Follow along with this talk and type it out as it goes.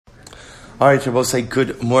All right, Shabbos, say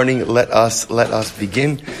good morning. Let us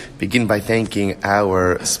begin. Begin by thanking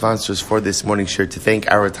our sponsors for this morning share. To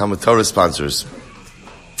thank our Talmud Torah sponsors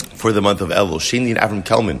for the month of Elul, Shani and Avram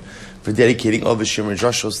Kelman, for dedicating all the Shemar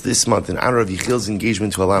Drashos this month in honor of Yechiel's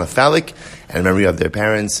engagement to Alana Falik and in memory of their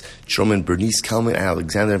parents, Shlomo Bernice Kelman and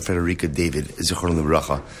Alexander and Frederica David, Zichron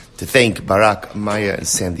Livracha. To thank Barak, Maya, and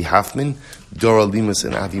Sandy Hoffman, Dora Limas,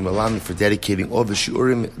 and Avi Malami for dedicating all the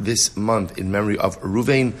Shiurim this month in memory of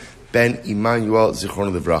Ruvain Ben Emmanuel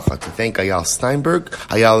Zichron Livracha. To thank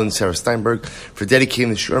Ayal and Sarah Steinberg for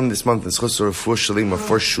dedicating the Shiurim this month in Schosor Refuah Shalema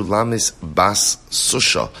for Shulamis Bas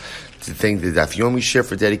Susha. To thank the Daf Yomi Share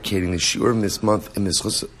for dedicating the Shiurim this month in the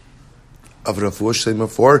Schosor of Refuah Shalema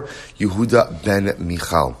for Yehuda Ben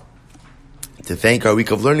Michal. To thank our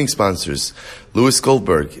Week of Learning sponsors, Louis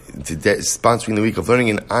Goldberg, sponsoring the Week of Learning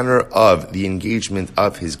in honor of the engagement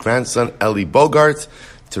of his grandson, Eli Bogart,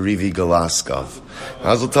 to Rivi Galaskov.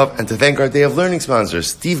 Mazel Tov. And to thank our Day of Learning sponsor,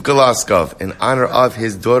 Steve Galaskov, in honor of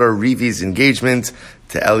his daughter Rivi's engagement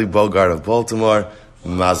to Eli Bogart of Baltimore.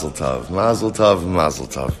 Mazel Tov. Mazel Tov. Mazel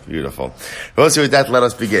Tov. Beautiful. So with that, let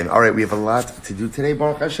us begin. All right, we have a lot to do today,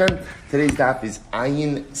 Baruch Hashem. Today's daf is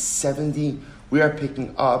Ayin 70. We are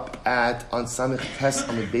picking up on Samech Tes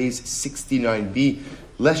on the base 69b.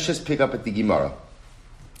 Let's just pick up at the Gemara.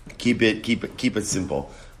 Keep it simple,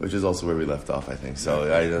 which is also where we left off, I think. So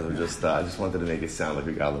I just wanted to make it sound like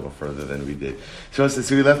we got a little further than we did. So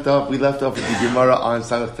we left off with the Gemara on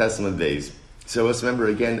Samech Tes on the base. So let's remember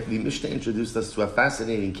again, the Mishnah introduced us to a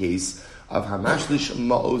fascinating case of Hamashlish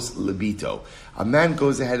Ma'os Lebito. A man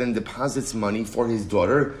goes ahead and deposits money for his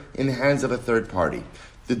daughter in the hands of a third party.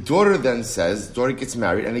 The daughter then says, daughter gets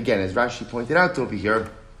married, and again, as Rashi pointed out over here,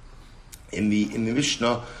 in the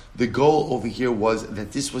Mishnah, the goal over here was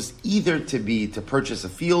that this was either to purchase a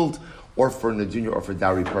field, or for Nadunya, or for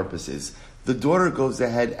dowry purposes. The daughter goes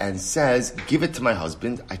ahead and says, give it to my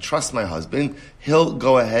husband, I trust my husband, he'll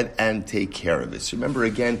go ahead and take care of it. So remember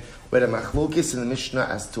again, we had a machlokes in the Mishnah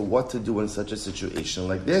as to what to do in such a situation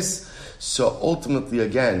like this. So ultimately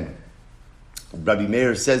again, Rabbi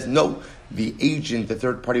Meir says, no, the agent, the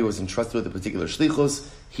third party, was entrusted with a particular shlichus,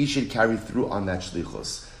 he should carry through on that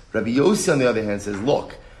shlichus. Rabbi Yossi, on the other hand, says,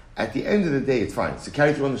 look, at the end of the day, it's fine. So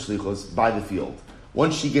carry through on the shlichus, buy the field.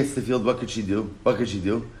 Once she gets the field, what could she do?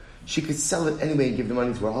 She could sell it anyway and give the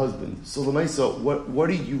money to her husband. So Lamaisa, what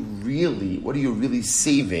are you really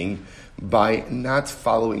saving by not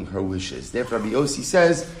following her wishes? Therefore, Rabbi Yossi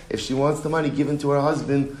says, if she wants the money given to her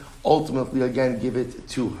husband, ultimately, again, give it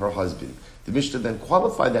to her husband. The Mishnah then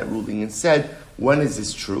qualified that ruling and said, when is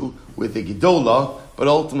this true? With a Gedola, but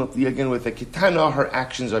ultimately, again, with a Ketana, her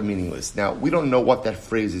actions are meaningless. Now, we don't know what that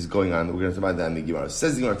phrase is going on. We're going to talk about that in the Gemara.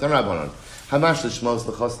 Says the Gemara, Tanrabanan, Hamash l'shmos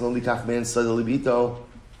l'chosno likach men sada libito.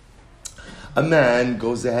 A man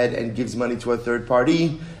goes ahead and gives money to a third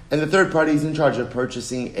party, and the third party is in charge of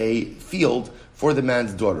purchasing a field for the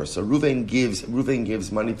man's daughter. So Ruvain gives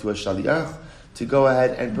money to a shaliach to go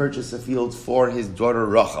ahead and purchase a field for his daughter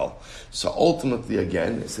Rachel. So ultimately,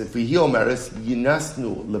 again, so if we heal Maris,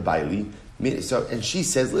 Yinasnu Lebaili, so and she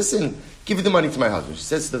says, listen, give the money to my husband. She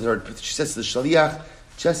says to the shaliach,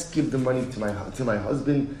 just give the money to my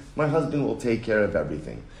husband. My husband will take care of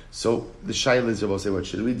everything. So the Shaila is about to say, what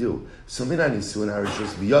should we do? So Minanisu and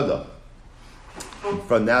Harishos Biyada.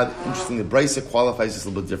 From now, interesting, the Brisa qualifies this a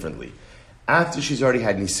little bit differently. After she's already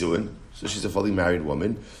had Nisuin, so she's a fully married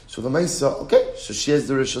woman, so the Maisa, okay, so she has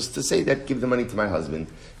the Rishos to say that, give the money to my husband.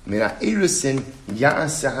 But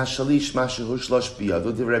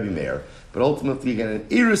ultimately, again, in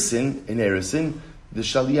Erisin, the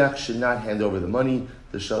Shaliach should not hand over the money.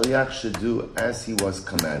 The Shaliach should do as he was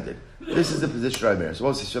commanded. This is the position of Rabbi Meir. So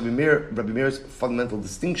also, Rabbi Meir's fundamental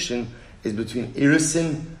distinction is between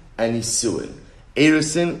Erisin and Nisuin.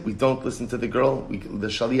 Erisin, we don't listen to the girl. The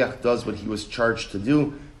Shaliach does what he was charged to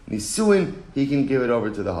do. Nisuin, he can give it over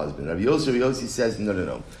to the husband. Rabbi Yossi says,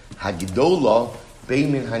 no. Hagidola,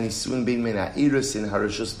 bein min hanisuin, bein min ha'erisin,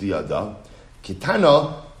 harishus biyada.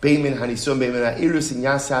 Kitana, bein min hanisuin, bein min ha'erisin,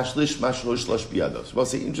 yasa hashlish, mashlosh lash biyada. So we'll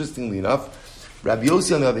say, interestingly enough, Rabbi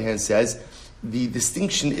Yossi, on the other hand, says, the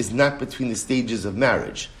distinction is not between the stages of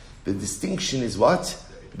marriage. The distinction is what?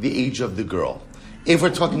 The age of the girl. If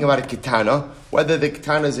we're talking about a kitana, whether the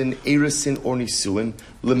kitana is in erisin or nisuin,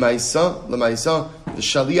 lemaisa, the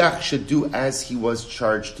shaliach should do as he was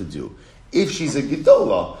charged to do. If she's a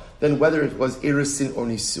gedola, then whether it was erisin or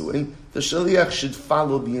nisuin, the shaliach should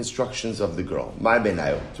follow the instructions of the girl. My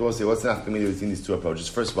benayo. So we'll say, what's the nafkamina between these two approaches?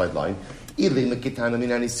 First white line. Maybe you'll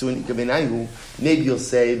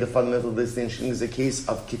say the fundamental distinction is a case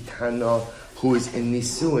of kitana who is in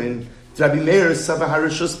nisuin. Rabbi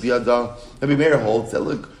Meir holds that,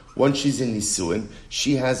 look, Once she's in Nisuin,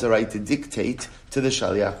 she has a right to dictate to the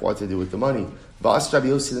Shaliach what to do with the money. And Rabbi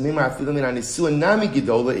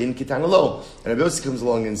Yossi comes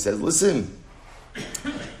along and says, listen,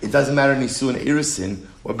 it doesn't matter Nisuin Erisin.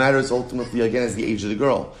 What matters ultimately, again, is the age of the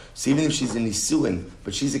girl. So even if she's in Nisuin,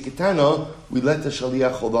 but she's a Ketana, we let the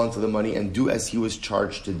Shaliach hold on to the money and do as he was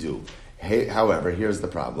charged to do. However, here's the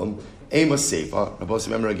problem. Amos Seifa,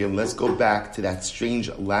 remember again, let's go back to that strange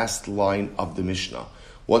last line of the Mishnah.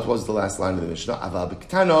 What was the last line of the Mishnah? Aval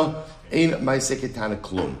b'ketana, ein ma'aseh ketana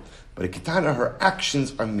klum. But a ketana, her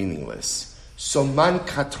actions are meaningless. So man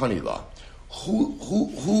katanila.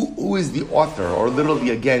 Who is the author, or literally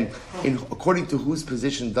again, according to whose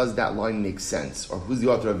position does that line make sense, or who's the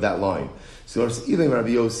author of that line? So either Rabbi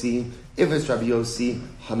Yossi, if it's Rabbi Yossi,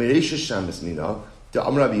 Hamiresha Shamas Mina, the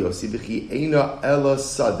Amr Rabbi Yossi, B'chi Eina Ela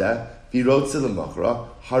Sada, V'rotze L'machra,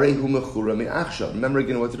 Harehu Mechura Min Achsha. Remember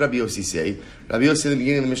again, what did Rabbi Yossi say? Rabbi Yossi in the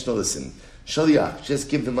beginning of the Mishnah, listen, Shaliach, just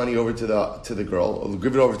give the money over to the girl, or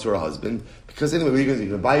give it over to her husband, because anyway, what are you going to do?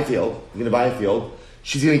 You're going to buy a field,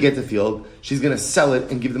 she's going to get the field, she's going to sell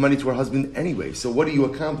it and give the money to her husband anyway. So what are you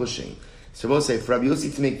accomplishing? So we'll say, for Rabbi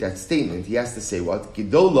Yossi to make that statement, he has to say what?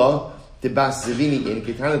 Gidola de bas zevini in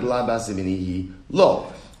ketana de la bas zevini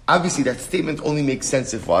lo. Obviously, that statement only makes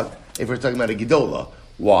sense if what? If we're talking about a gidola.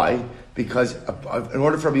 Why? Because in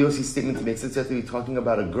order for Rabbi Yossi's statement to make sense, you have to be talking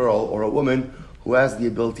about a girl or a woman who has the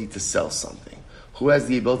ability to sell something, who has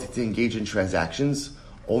the ability to engage in transactions.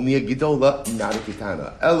 Only a gidola, not a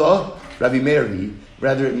ketana. Ella, Rabbi Meir,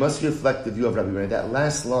 rather it must reflect the view of Rabbi Meir. That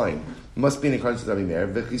last line must be in accordance with Rabbi Meir.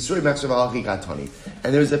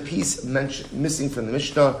 And there's a piece missing from the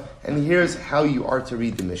Mishnah, and here's how you are to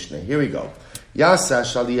read the Mishnah. Here we go. Yasa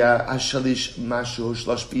shaliyah ashalish mashu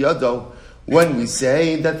shlash biyado. When we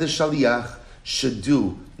say that the shaliach should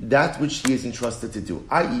do that which he is entrusted to do,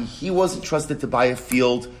 i.e., he was entrusted to buy a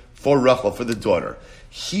field for Rachel, for the daughter.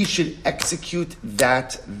 He should execute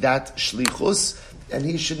that shlichus, and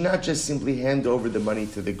he should not just simply hand over the money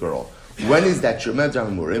to the girl. When is that true?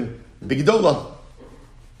 Bigdola.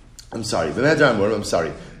 I'm sorry.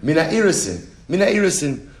 Mina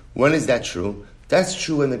irisin. When is that true? That's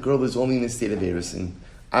true when the girl is only in a state of irisin.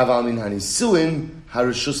 Aval min hanisuin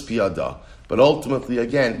harishus piyada. But ultimately,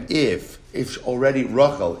 again, if already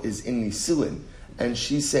Rachel is in nisuin, and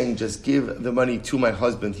she's saying, just give the money to my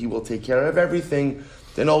husband, he will take care of everything,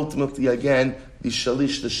 then ultimately, again, the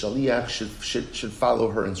shaliach should follow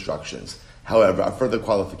her instructions. However, a further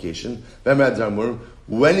qualification,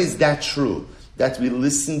 when is that true? That we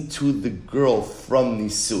listen to the girl from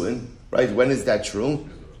nisuin, right? When is that true?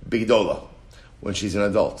 Bigdola, when she's an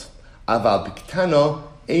adult. Aval b'ktana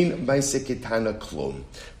ein ma'aseh ketana klum.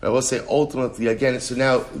 I will say ultimately, again, so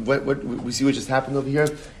now, what we see what just happened over here?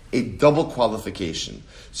 A double qualification.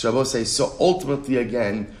 So I will say, so ultimately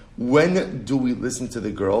again, when do we listen to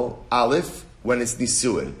the girl? Aleph, when it's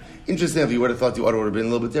nisuin. Interestingly, you would have thought the order would have been a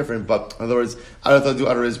little bit different, but in other words, I would have thought the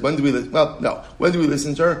order is, when do we listen? Well, no. When do we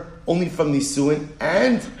listen to her? Only from nisuin,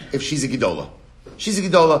 and if she's a gidola. She's a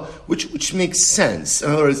gidola, which makes sense.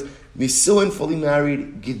 In other words, nisuin, fully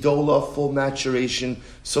married, gidola, full maturation.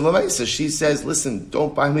 So Lamaisa, she says, listen,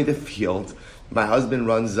 don't buy me the field. My husband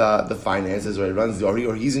runs the finances, or he runs or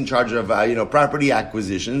he's in charge of property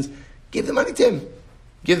acquisitions. Give the money to him.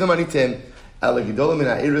 So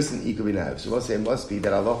we'll say it must be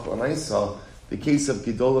that Allah Lamaisa, the case of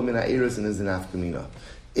gidola min ha'irisin is an afkamina.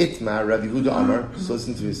 Itmar Rabbi Yehuda Amar. So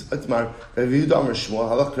listen to this. Itmar Rabbi Yehuda Amar Shmuel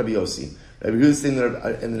halach Rabbi Yossi. Rabbi Yehuda is saying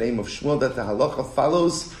in the name of Shmuel that the halacha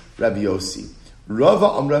follows Rabbi Yossi.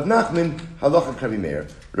 Rava Rav Nachman halacha Rabbi Meir.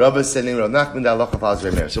 Rava is saying Rav Nachman the halacha follows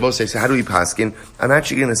Rabbi Meir. So we'll say, so how do we paskin? I'm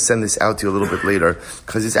actually going to send this out to you a little bit later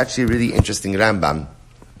because it's actually a really interesting Rambam.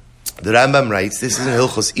 The Rambam writes, this is in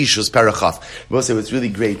Hilchos Ishus Parachaf. We'll say what's really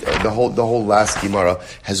great, the whole last Gemara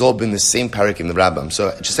has all been the same parak in the Rambam. So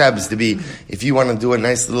it just happens to be, if you want to do a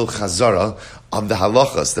nice little chazara of the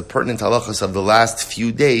halachas, the pertinent halachas of the last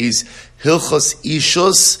few days, Hilchos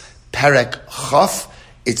Ishus Parak Chaf,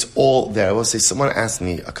 it's all there. I will say, someone asked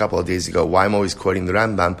me a couple of days ago why I'm always quoting the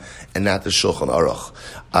Rambam and not the Shulchan Aruch.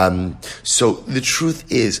 So the truth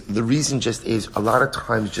is, the reason just is, a lot of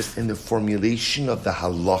times just in the formulation of the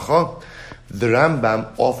halacha, the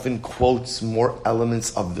Rambam often quotes more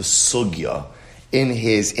elements of the sugya in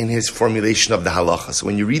his formulation of the halacha. So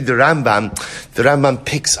when you read the Rambam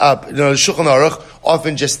picks up, the Shulchan Aruch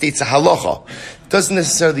often just states a halacha. Doesn't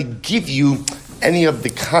necessarily give you any of the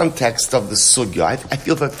context of the sugya. I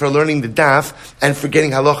feel that for learning the daf and for getting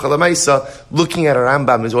halacha lamaisa, looking at a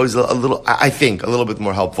Rambam is always a little bit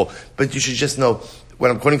more helpful. But you should just know, when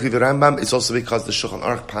I'm quoting for the Rambam, it's also because the Shulchan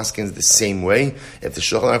Aruch paskins the same way. If the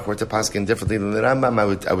Shulchan Aruch were to paskin differently than the Rambam,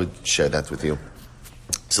 I would share that with you.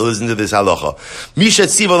 So listen to this halacha. Misha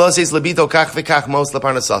tziva loses lebito kach v'kach mos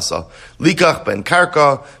leparnasasa. Likach ben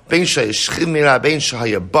karka, ben shayishchim mira, ben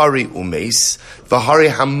shayabari umeis, v'hari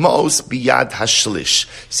hamos biyad hashlish.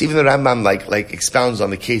 So even the Rambam like expounds on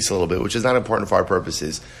the case a little bit, which is not important for our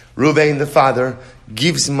purposes. Reuven, the father,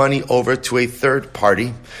 gives money over to a third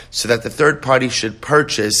party, so that the third party should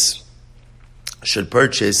purchase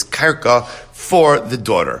karka for the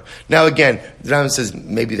daughter. Now again, the Rambam says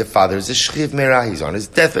maybe the father is a shchiv merah, he's on his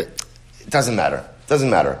deathbed. It doesn't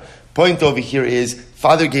matter. Point over here is,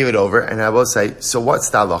 father gave it over, and I will say, so what's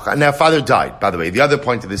the halacha? Now father died, by the way. The other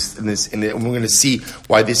point of this, and we're going to see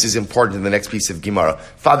why this is important in the next piece of Gemara.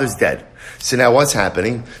 Father's dead. So now what's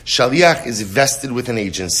happening? Shaliach is vested with an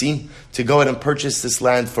agency to go ahead and purchase this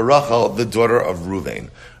land for Rachel, the daughter of Reuven.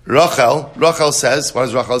 Rachel says, what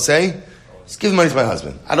does Rachel say? Just give the money to my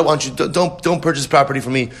husband. I don't want you, don't purchase property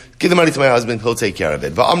from me. Give the money to my husband, he'll take care of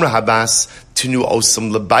it. Va'amra habas tinu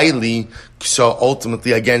osam lebaili. So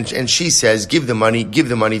ultimately, again, and she says, give the money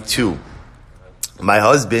to my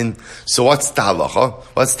husband. So what's the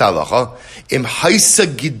halacha? Im haisa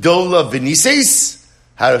gidola v'nises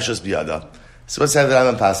harashos biyada. So what's that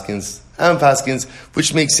Rambam Paskins?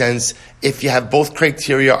 Which makes sense if you have both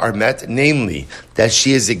criteria are met, namely that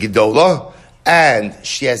she is a gidola and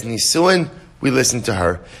she has nisuin, we listen to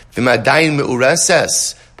her. V'madayin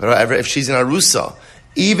me'ureses. But however, if she's an arusa,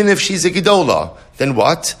 even if she's a gidola, then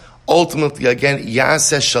what? Ultimately, again,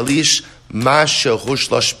 yaseh shalish ma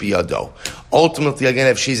shehushlosh biyado. Ultimately, again,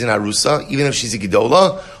 if she's an arusa, even if she's a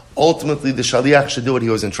gidola, ultimately the shaliach should do what he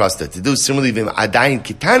was entrusted to do. Similarly, v'madayin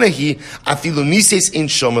kitanahi afilu nises in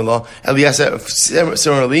shomela.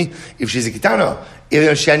 Similarly, if she's a kitana, even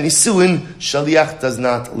if she had nisuin, shaliach does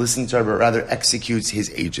not listen to her, but rather executes his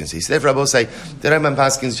agency. So therefore, Rabbi say the Rambam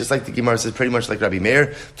Paskins, just like the Gemara says, pretty much like Rabbi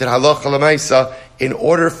Meir, that halacha l'maisa, in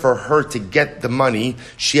order for her to get the money,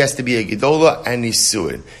 she has to be a gedola and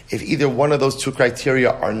nisuin. If either one of those two criteria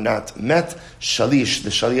are not met, the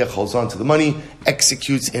shaliach holds on to the money,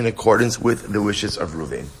 executes in accordance with the wishes of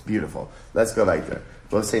Reuven. Beautiful. Let's go right there.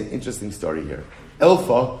 We'll say an interesting story here.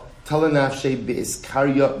 Ilfa talanafshe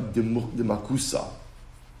be'iskarya demakusa.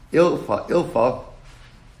 Ilfa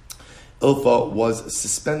was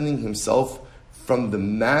suspending himself from the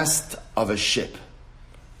mast of a ship.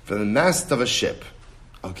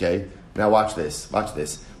 Okay? Now watch this.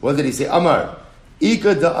 What did he say? Amar,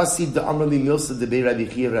 Ika da'asi da'amrli milsa de'bei Rabbi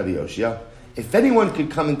Chia Rabbi Yoshia. If anyone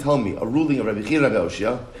could come and tell me a ruling of Rabbi Chia Rabbi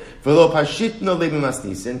Yoshia, v'lo pashitno le'bimas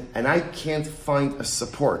nisin, and I can't find a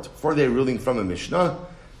support for their ruling from a Mishnah,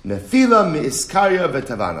 nefila me'iskarya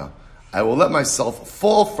v'tavana. I will let myself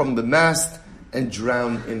fall from the mast and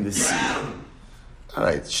drown in the sea. All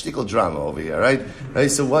right, shtickle drama over here, right?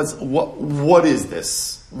 So what is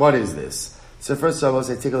this? So first of all, I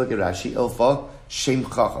say, take a look at Rashi. Ilfa Shem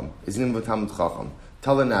Chacham is the name of a Talmud Chacham.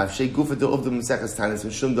 Talanav Shei Gufa de Uvda Meseches Tanis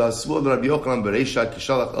Mishum Da Svul Rabbi Yochanan Bereisha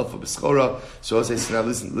Kishalach Ilfa B'Schora. So I say, so now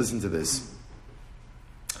listen to this.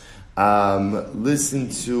 Listen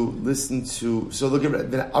to. So look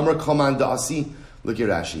at the Amar Koman Da'asi. Look at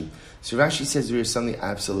Rashi. So Rashi says there is something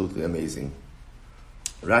absolutely amazing.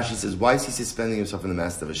 Rashi says, why is he suspending himself in the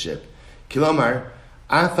mast of a ship? Kilomar,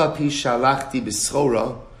 Afa pi shalachti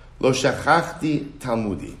b'schora, lo shachachti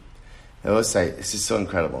talmudi. I will say, this is so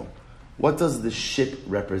incredible. What does the ship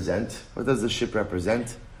represent?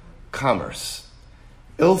 Commerce.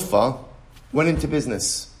 Ilfa went into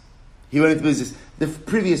business. The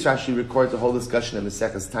previous Rashi records the whole discussion of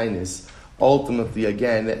Maseches Tainis, ultimately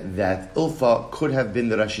again, that Ilfa could have been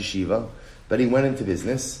the Rosh Yeshiva, but he went into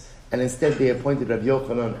business, and instead they appointed Rabbi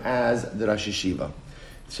Yochanan as the Rosh Yeshiva.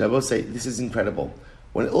 So I will say, this is incredible.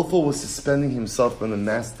 When Ilfa was suspending himself from the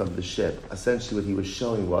mast of the ship, essentially what he was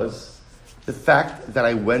showing was, the fact that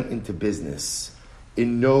I went into business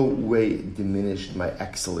in no way diminished my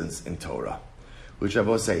excellence in Torah, which I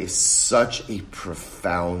will say is such a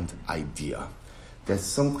profound idea, that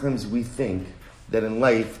sometimes we think that in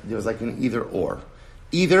life there's like an either or.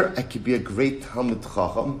 Either I could be a great Talmud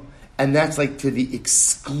Chacham, and that's like to the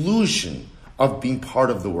exclusion of being part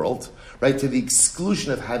of the world, right? To the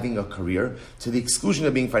exclusion of having a career, to the exclusion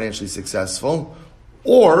of being financially successful,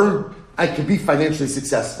 or I could be financially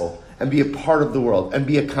successful and be a part of the world and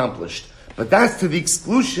be accomplished. But that's to the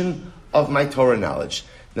exclusion of my Torah knowledge.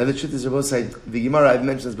 Now the truth is, Rabbi said, the Gemara, I've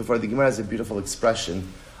mentioned this before, the Gemara has a beautiful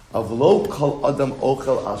expression of lo kol adam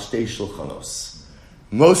ochel al shtei shulchanos.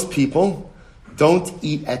 Most people don't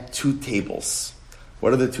eat at two tables.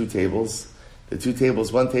 What are the two tables? The two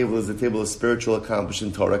tables, one table is the table of spiritual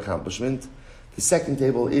accomplishment, Torah accomplishment. The second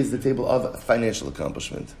table is the table of financial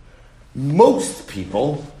accomplishment. Most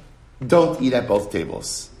people don't eat at both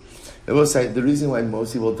tables. I will say the reason why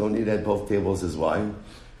most people don't eat at both tables is why?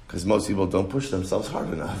 Because most people don't push themselves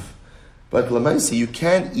hard enough. But Lamaisi, you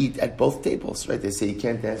can eat at both tables, right? They say you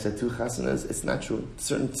can't dance at two chasanas. It's not true.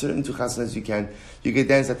 Certain two chasanas you can. You can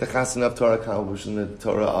dance at the chasana of Torah accomplishment, the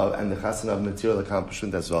Torah of, and the chasana of material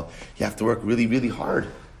accomplishment as well. You have to work really, really hard,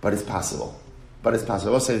 but it's possible. I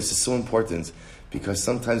will say this is so important because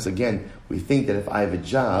sometimes, again, we think that if I have a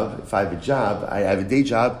day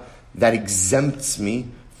job, that exempts me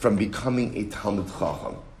from becoming a Talmud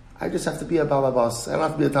Chacham. I just have to be a balabas. I don't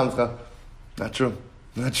have to be a Talmud Chacham. Not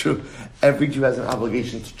true. Every Jew has an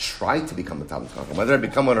obligation to try to become a Talmud Chacham. Whether I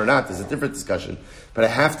become one or not is a different discussion. But I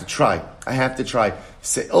have to try.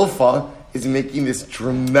 So Ilfa is making this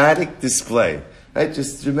dramatic display. Right?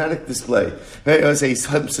 Just dramatic display. Right? I would say he's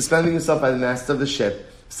suspending himself by the mast of the ship.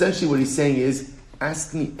 Essentially what he's saying is,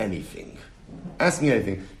 ask me anything.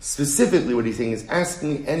 Specifically what he's saying is, ask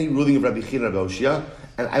me any ruling of Rabbi Chir and Rabbi Oshia,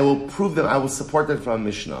 and I will prove them, I will support them from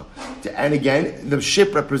Mishnah. And again, the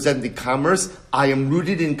ship representing commerce, I am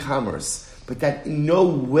rooted in commerce. But that in no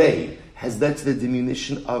way has led to the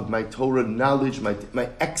diminution of my Torah knowledge, my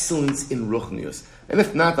excellence in Ruchnius. And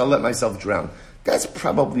if not, I'll let myself drown. That's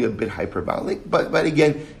probably a bit hyperbolic, but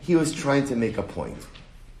again, he was trying to make a point.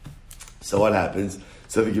 So what happens?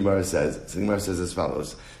 So the Gemara says as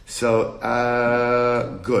follows. Good.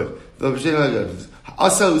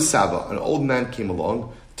 Asa Usaba, an old man came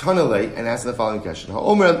along, Tanale, and asked the following question.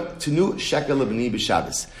 Ha'omer tenu shekel lebni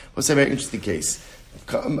b'Shabbos. What's a very interesting case?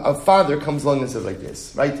 A father comes along and says like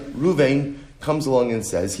this, right? Ruvain comes along and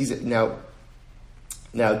says, he's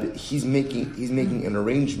making an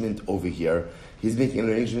arrangement over here. He's making an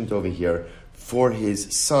arrangement over here for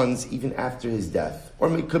his sons even after his death.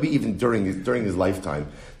 Or it could be even during his lifetime.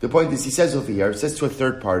 The point is, he says over here, says to a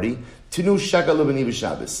third party, Tenu shekel lebni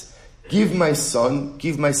b'Shabbos. Give my son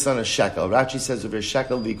a shekel. Rashi says over here,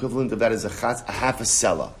 shekel, the equivalent of that is a half a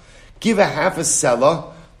selah. Give a half a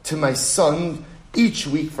selah to my son each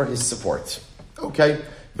week for his support. Okay?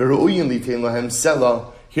 Here's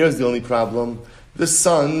the only problem. The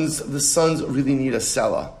sons really need a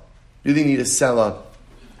selah.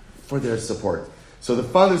 For their support. So the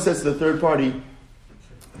father says to the third party,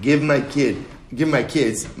 give my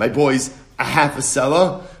kids, my boys, a half a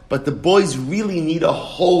selah, but the boys really need a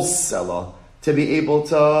whole selah to be able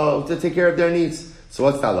to take care of their needs. So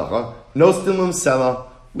what's the halacha? No stilum selah,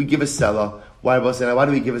 we give a selah. Why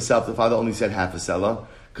do we give a selah if the father only said half a selah?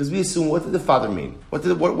 Because we assume, what did the father mean?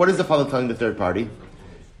 What is the father telling the third party?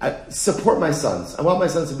 Support my sons. I want my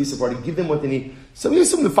sons to be supported. Give them what they need. So we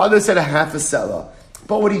assume the father said a half a selah.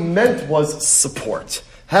 But what he meant was support.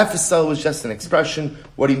 Half a selah was just an expression.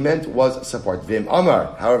 What he meant was support. Vim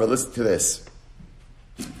Amar. However, listen to this.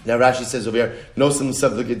 Now Rashi says over here, no some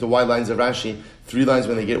look at the wide lines of Rashi, 3 lines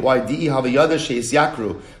when they get why. Di'i havayada sheis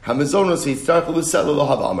yakru. Hamazonos yitzarchu l'sela lo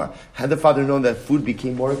hava amar. Had the father known that food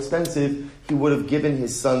became more expensive, he would have given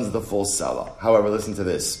his sons the full selah. However, listen to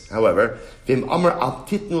this. However, vim amar al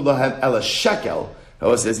titnu lahem ela shekel.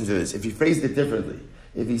 Listen to this. If he phrased it differently,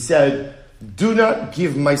 if he said, do not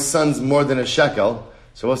give my sons more than a shekel.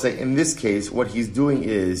 So we'll say, in this case, what he's doing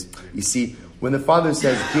is, you see, when the father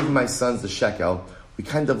says, give my sons the shekel, we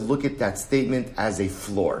kind of look at that statement as a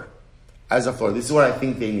floor. This is what I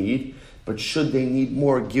think they need, but should they need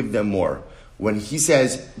more, give them more. When he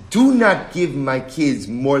says, do not give my kids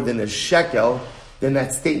more than a shekel, then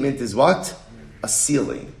that statement is what? A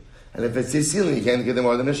ceiling. And if it's a ceiling, you can't give them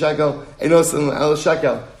more than a shekel. Listen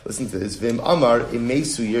to this. Vim Amar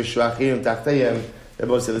imesu yeshu achirim tachtayim.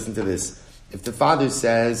 Listen to this. If the father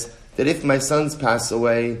says that if my sons pass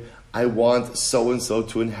away, I want so-and-so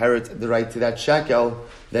to inherit the right to that shekel,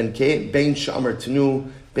 then bein shamar tenu,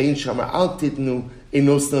 bein shamar al titnu,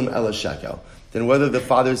 inoslim ela shekel. Then whether the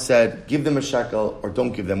father said, give them a shekel, or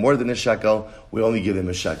don't give them more than a shekel, we only give them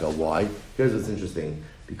a shekel. Why? Here's what's interesting.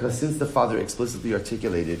 Because since the father explicitly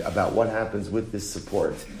articulated about what happens with this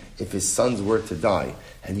support if his sons were to die,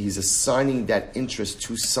 and he's assigning that interest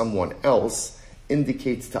to someone else,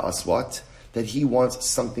 indicates to us what? That he wants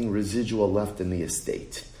something residual left in the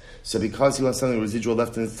estate. So because he wants something residual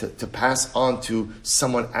left to pass on to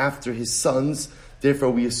someone after his sons,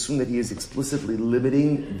 therefore we assume that he is explicitly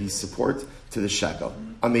limiting the support to the shekel.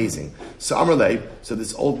 Amazing. So Amrlei, so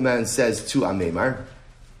this old man says to Ilfa,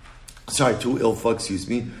 So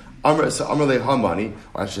Amrlei Hamani,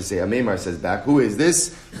 or I should say Amemar says back, who is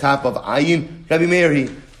this? Top of Ayin, Rabbi Meir.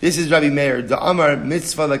 This is Rabbi Meir. The Amar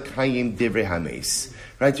mitzvah l'kayim divrei hameis.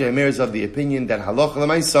 Right, Rabbi Meir is of the opinion that halacha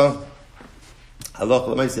l'maisa, Halacha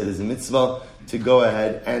l'maaseh, it is a mitzvah to go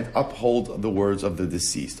ahead and uphold the words of the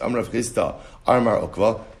deceased. Amar Rav Chisda, Amar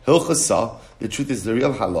Okva, Hilchasa. The truth is, the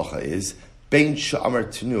real halacha is bein she'amar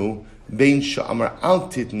tnu, bein she'amar al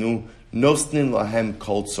titnu, nosnin lahem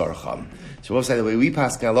kol tzarcham. So we'll say the way we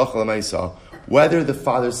pass halacha l'maaseh, whether the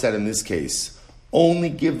father said in this case, only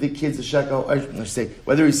give the kids a shekel, or I should say,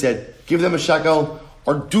 whether he said, give them a shekel,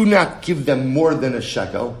 or do not give them more than a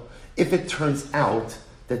shekel, if it turns out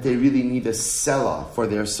that they really need a selah for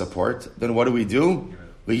their support, then what do?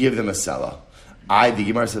 We give them a selah. The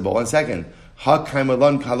Gemara said, but 1 second. But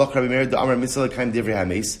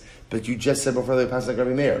you just said before they pass like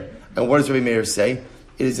Rabbi Meir. And what does Rabbi Meir say?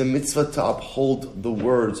 It is a mitzvah to uphold the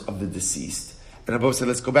words of the deceased. And Abba said,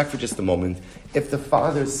 let's go back for just a moment. If the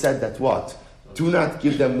father said that what? Do not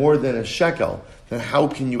give them more than a shekel, then how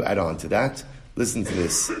can you add on to that? Listen to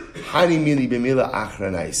this.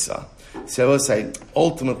 So I will say,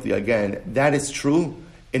 ultimately, again, that is true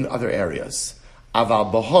in other areas. See,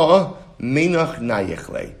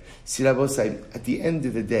 I will say, at the end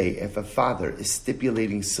of the day, if a father is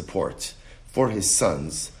stipulating support for his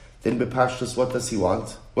sons, then Bepashtus, what does he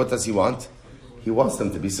want? What does he want? He wants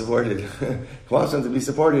them to be supported. He wants them to be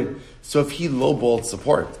supported. So if he lowballed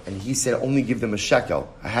support, and he said only give them a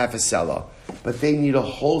shekel, a half a selah, but they need a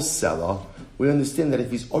whole selah, we understand that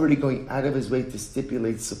if he's already going out of his way to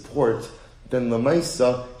stipulate support, then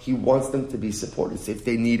Lamaisa, he wants them to be supported. So if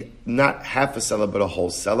they need not half a selah, but a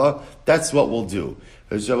whole selah, that's what we'll do.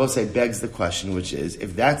 As Rabbi say, begs the question, which is,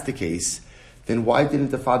 if that's the case, then why didn't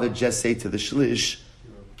the father just say to the shlish,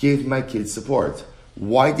 give my kids support?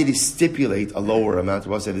 Why did he stipulate a lower amount?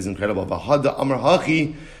 Rabbi said, this is incredible. V'hada amar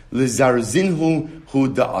hachi lizarzinhu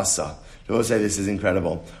hu da'asa. Rabbi said, this is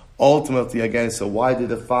incredible. Ultimately, again, so why did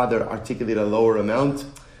the father articulate a lower amount?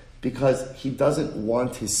 Because he doesn't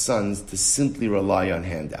want his sons to simply rely on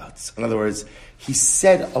handouts. In other words, he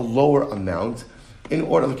said a lower amount in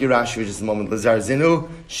order, look at Rashi for just a moment, Lazar-zinu,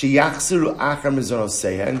 sheyachziru achar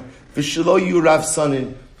mizonosehen, v'shelo yurav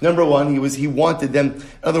sanin. Number one, he wanted them. In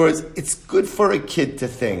other words, it's good for a kid to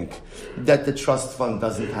think that the trust fund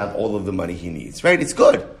doesn't have all of the money he needs, right? It's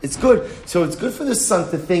good. It's good. So it's good for the son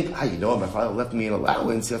to think, my father left me an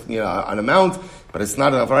allowance, left me an amount, but it's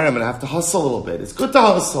not enough, right? I'm going to have to hustle a little bit. It's good to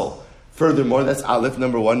hustle. Furthermore, that's Aleph,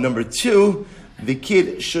 number one. Number two, the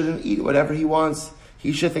kid shouldn't eat whatever he wants.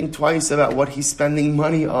 He should think twice about what he's spending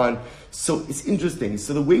money on. So it's interesting.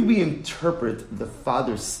 So the way we interpret the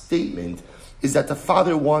father's statement is that the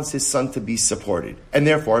father wants his son to be supported. And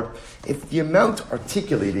therefore, if the amount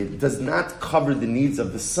articulated does not cover the needs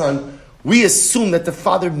of the son, we assume that the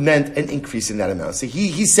father meant an increase in that amount. So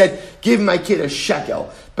he said, give my kid a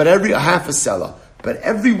shekel, but a half a selah. But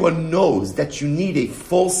everyone knows that you need a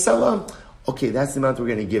full selah. Okay, that's the amount we're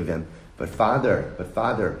going to give them. But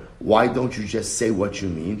father, why don't you just say what you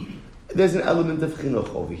mean? There's an element of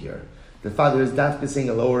chinuch over here. The father is dafka saying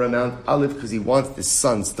a lower amount, Aleph, because he wants the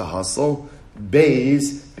sons to hustle,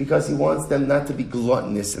 Beis, because he wants them not to be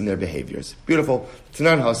gluttonous in their behaviors. Beautiful.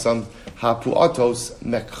 Tanan Hasam, Hapuatos,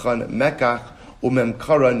 Mekchan, Mekach,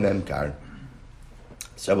 Umemkaran, Memkar.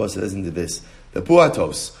 Shabbos says into this. The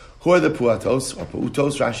Puatos. Who are the Puatos? Or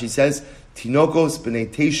Puatos, Rashi says, Tinokos b'nei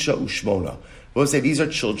Teisha u'shmona. We'll say these are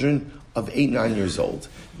children of 8-9 years old.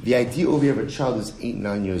 The idea over here of a child who's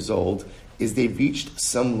 8-9 years old is they've reached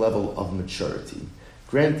some level of maturity.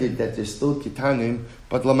 Granted that they're still kitanim,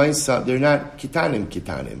 but lamaisa, they're not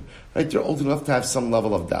kitanim. Right? They're old enough to have some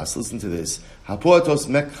level of das. Listen to this. Hapuatos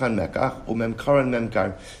mekchan mekach, umemkaran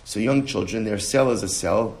memkar. So young children, their sale is a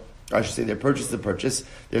sale. I should say their purchase is a purchase.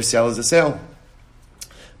 Their sale is a sale.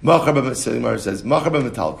 Machar b'metaltalim says, Machar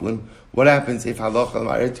b'metaltalim. What happens if halacha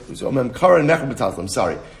l'marit? So umemkaran mechar b'metaltalim.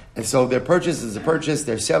 Sorry. And so their purchase is a purchase,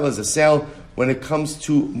 their sale is a sale when it comes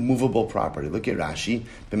to movable property. Look at Rashi.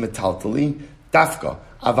 B'metaltalim. Dafka.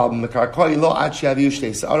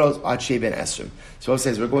 So it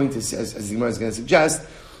says, we're going to, as the Gemara is going to suggest,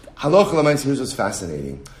 halacha l'maaseh, here's what's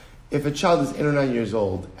fascinating. If a child is 8 or 9 years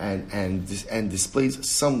old and displays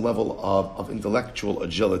some level of intellectual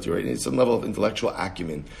agility, right, some level of intellectual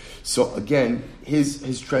acumen, so again,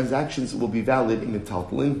 his transactions will be valid in the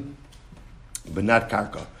taltalin, but not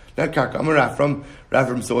karka. Not karka. I'm a Rafram,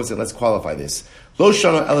 so let's qualify this. Lo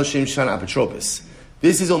shana elashim shana apotropos.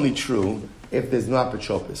 This is only true if there's no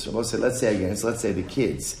apotropos. Let's say the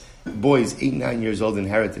kids, boys 8-9 years old,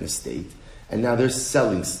 inherit an estate, and now they're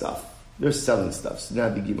selling stuff. So now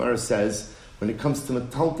the Gemara says, when it comes to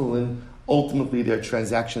metaltalin, ultimately their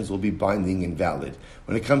transactions will be binding and valid.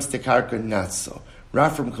 When it comes to karka, not so.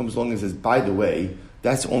 Rafram comes along and says, by the way,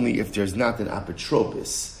 that's only if there's not an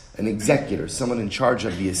apotropos. an executor, someone in charge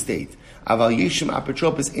of the estate. Aval yishim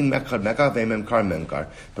apotropos in mekar mekar ve'memkar memkar.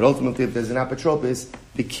 But ultimately, if there's an apotropos,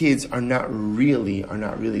 the kids are not really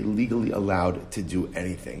legally allowed to do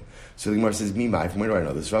anything. So the Gemara says, "Mimai." From where do I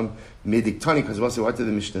know this from? Mediktani, because what did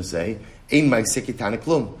the Mishnah say? Ein ma'aseh ketana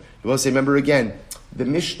klum. You will say, remember again, the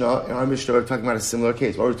Mishnah, in our Mishnah, we're talking about a similar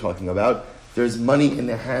case. What are we talking about? There's money in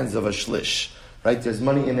the hands of a shlish, right? There's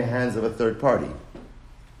money in the hands of a third party.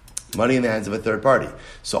 Money in the hands of a third party.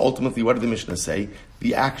 So ultimately, what did the Mishnah say?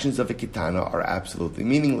 The actions of a kitana are absolutely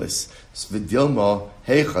meaningless. Svidilma,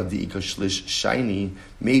 heicha di'ika shlish shiny.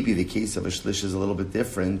 Maybe the case of a shlish is a little bit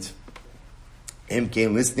different.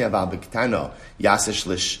 Imkein listening about the kitana, yasa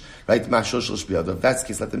shlish. Right? Mashal shlish biyado. If that's the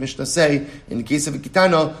case, let the Mishnah say, in the case of a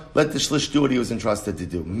kitana, let the shlish do what he was entrusted to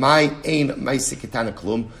do. My ein ma'aseh kitana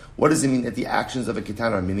klum. What does it mean that the actions of a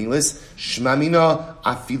kitana are meaningless? Shmamina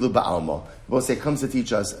afilu ba'alma. It comes to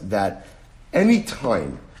teach us that any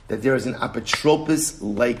time that there is an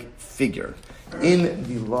apotropos-like figure in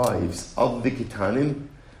the lives of the kitanim,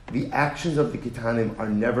 the actions of the kitanim are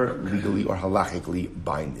never legally or halachically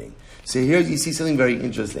binding. So here you see something very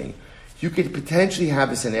interesting. You could potentially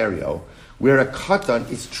have a scenario where a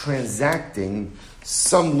katan is transacting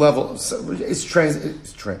some level,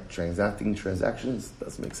 transacting transactions,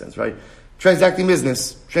 doesn't make sense, right? Transacting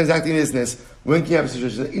business. When can you have a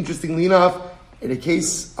situation? Interestingly enough, in a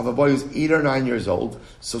case of a boy who's 8 or 9 years old,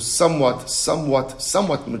 so somewhat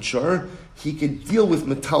mature, he could deal with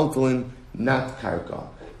metaltalin, not karka.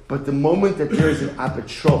 But the moment that there is an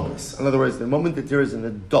apotropos, in other words, the moment that there is an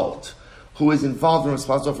adult who is involved and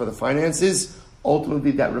responsible for the finances,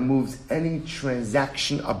 ultimately that removes any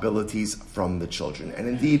transaction abilities from the children. And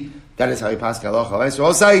indeed, that is how he passed halacha. So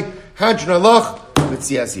I'll say, Hadron Allah,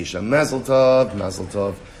 Mitzias Isha, Mazel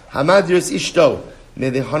Tov, Hamadir Ishto,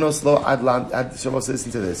 Nedehanos Lo Adlam, so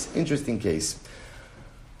listen to this. Interesting case.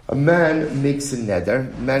 A man makes a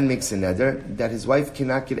neder that his wife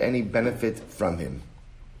cannot get any benefit from him.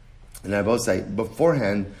 And I both say,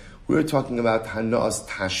 beforehand, we were talking about Hanaas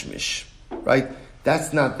Tashmish, right?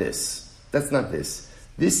 That's not this.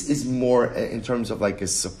 This is more in terms of like a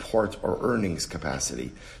support or earnings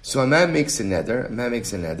capacity. So a man makes a neder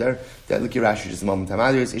that look at Rashi just a moment.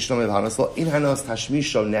 Is Ishlam el in Hanaas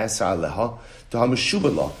Tashmisho Nasa Aleha to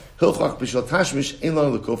Hamashubala. Hilchach Bishal Tashmish in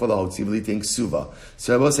Lo Lukofa La Hotzivliting Suva.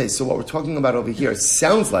 So I will say, so what we're talking about over here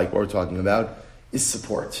sounds like what we're talking about is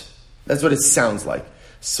support. That's what it sounds like.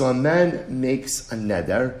 So a man makes a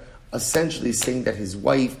neder, essentially saying that his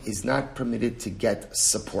wife is not permitted to get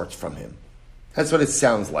support from him. That's what it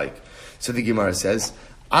sounds like. So the Gemara says,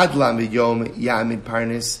 Adlam yom yamid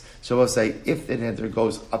parnis. So we'll say, if the neder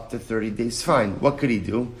goes up to 30 days, fine. What could he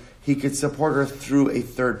do? He could support her through a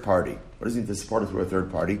third party. What does it mean to support her through a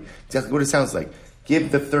third party? Exactly what it sounds like.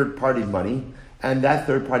 Give the third party money, and that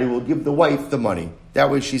third party will give the wife the money.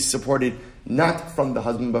 That way she's supported not from the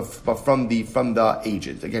husband, but from the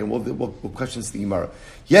agent. Again, we'll question the Gemara.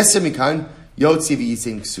 Yes, Semikan, Yotzi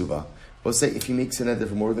v'yisin ksuva. We'll say if he makes a neder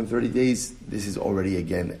for more than 30 days, this is already,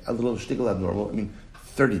 again, a little shtickle abnormal. I mean,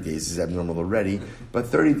 30 days is abnormal already, but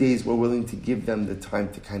 30 days we're willing to give them the time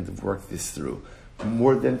to kind of work this through.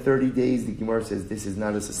 More than 30 days, the Gemara says this is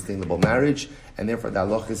not a sustainable marriage, and therefore the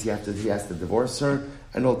halach is he has to divorce her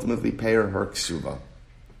and ultimately pay her ksuva.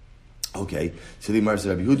 Okay, so the Gemara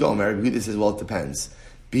says, Rabbi Yehuda says, well, it depends.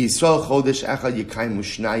 B'Yisrael chodesh echad yekayim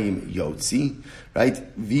mushnayim yotzi, right?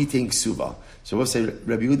 V'ting ksuva. So we'll say,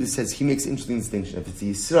 Rabbi Yehuda says, he makes an interesting distinction. If it's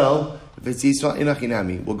Yisrael,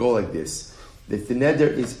 inachinami, we'll go like this. If the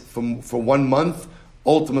neder is for 1 month,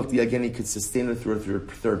 ultimately, again, he could sustain her through a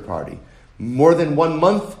third party. More than 1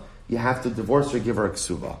 month, you have to divorce her, give her a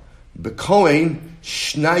ksuva. B'kohen,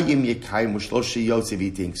 shnayim yekayim mushloshe yotzi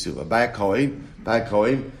v'ting ksuva. By a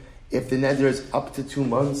kohen, if the neder is up to 2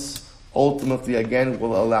 months, ultimately, again,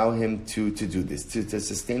 will allow him to do this, to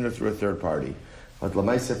sustain her through a third party. But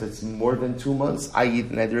Lamaisa, if it's more than 2 months, i.e.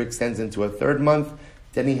 the neder extends into a third month,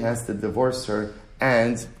 then he has to divorce her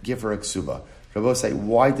and give her a ksuba. Rabbi say,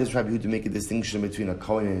 why does Rabbi Yehuda make a distinction between a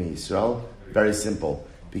Kohen and a Yisrael? Very simple.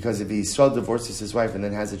 Because if a Yisrael divorces his wife and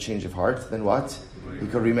then has a change of heart, then what? He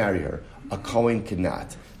could remarry her. A Kohen could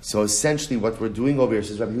not. So essentially what we're doing over here,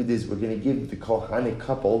 says Rabbi Yehuda, is we're going to give the Kohanic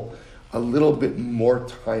couple a little bit more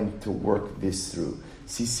time to work this through.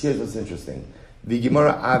 See, here's what's interesting. The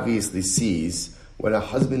Gemara obviously sees when a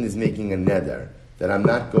husband is making a neder that I'm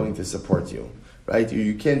not going to support you, right?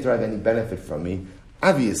 You can't derive any benefit from me.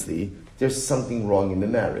 Obviously, there's something wrong in the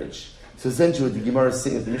marriage. So essentially what the Gemara is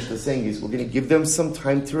saying, the Mishnah is saying is, we're going to give them some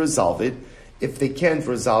time to resolve it. If they can't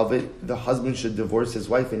resolve it, the husband should divorce his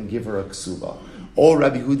wife and give her a ksuba. All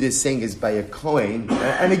Rabbi Huda is saying is by a Kohen.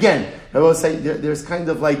 And again, I will say there's kind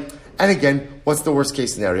of like, and again, what's the worst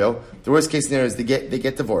case scenario? The worst case scenario is they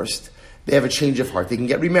get divorced. They have a change of heart. They can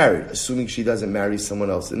get remarried, assuming she doesn't marry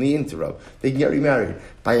someone else in the interim. They can get remarried.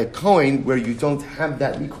 By a Kohen, where you don't have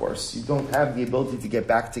that recourse, you don't have the ability to get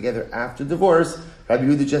back together after divorce, Rabbi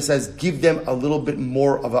Yehuda just says, give them a little bit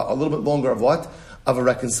more of a little bit longer of what? Of a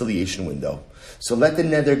reconciliation window. So let the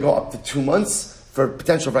neder go up to 2 months for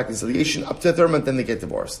potential reconciliation, up to the 3rd month, then they get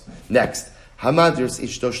divorced. Next, Hamadris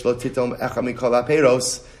ishto shlo titom echa mikol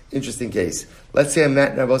haperos. Interesting case. Let's say a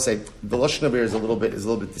man, I will say, the Lashon of here is a little bit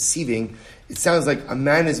deceiving. It sounds like a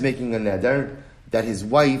man is making a neder that his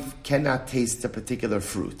wife cannot taste a particular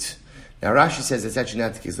fruit. Now Rashi says it's actually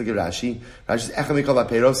not the case. Look at Rashi. Rashi says, Echa mikol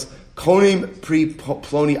haperos, konim pri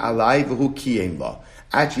ploni alai v'hu kiyem la.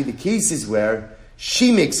 Actually, the case is where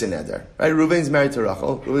she makes a neder. Right? Reuven's married to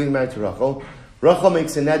Rachel. Rachel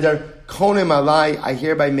makes a neder. Konim alai, I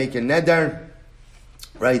hereby make a neder.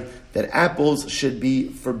 Right? That apples should be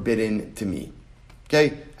forbidden to me.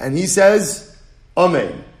 Okay? And he says,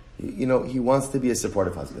 Amen. You know, he wants to be a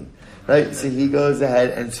supportive husband. Right? So he goes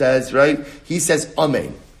ahead and says, right? He says,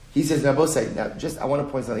 Amen. He says, now both say, I want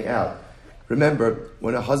to point something out. Remember,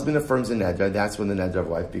 when a husband affirms a neder, that's when the neder of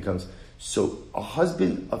wife becomes. So a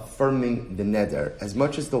husband affirming the neder, as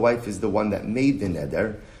much as the wife is the one that made the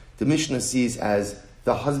neder, the Mishnah sees as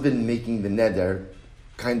the husband making the neder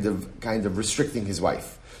kind of restricting his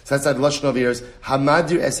wife. So that's how the Lashon over here is,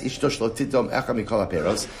 Hamadir es ishto shlo titom echa mikol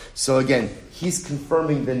haperos. So again, he's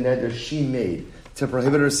confirming the neder she made to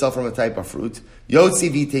prohibit herself from a type of fruit. Yotzi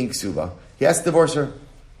v'tein ksuva. He has to divorce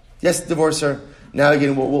her. Now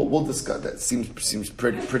again, we'll discuss that. Seems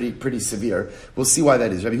pretty severe. We'll see why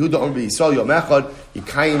that is. Rabbi Yehuda Omer Yisrael Yom Echad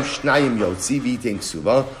Yikayim Shnayim Yotzi V'Tein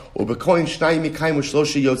Ksuva or Bekoin Shnayim Yikayim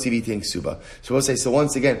Ushlosha Yotzi V'Tein Ksuva. So we'll say. So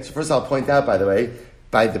once again, so first I'll point out, by the way,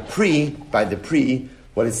 by the pre,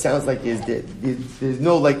 what it sounds like is that there's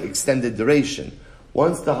no like extended duration.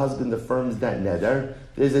 Once the husband affirms that neder,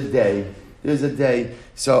 there's a day.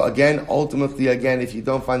 So again, ultimately, if you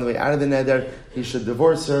don't find the way out of the neder, he should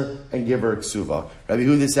divorce her and give her a ksuva. Rabbi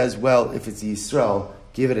Yehuda says, well, if it's Yisrael,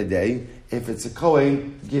 give it a day. If it's a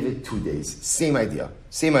Kohen, give it 2 days. Same idea.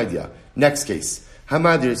 Next case.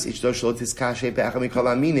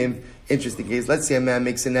 Interesting case. Let's say a man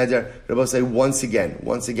makes a neder. Rabbi say once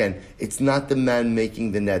again, it's not the man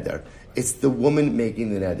making the neder. It's the woman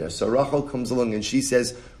making the neder. So Rachel comes along and she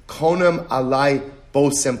says, Konam alai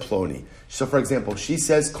bosem ploni. So for example, she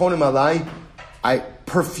says, Konam alai,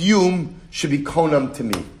 perfume should be konam to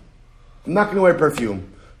me. I'm not going to wear perfume.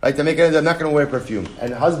 Right? I'm not going to wear perfume.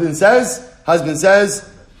 And husband says,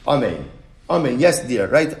 Amen. Yes, dear.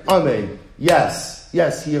 Right? Amen. Yes,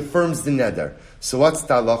 he affirms the neder. So what's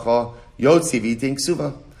the halacha? Yotzi v'tein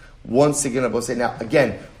ksuva. Once again, I will say, now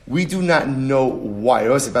again, we do not know why.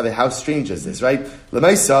 How strange is this, right?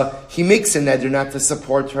 Lemaisa, he makes a neder not to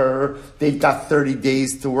support her. They've got 30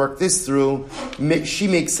 days to work this through. She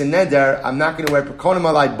makes a neder. I'm not going to wear perkonim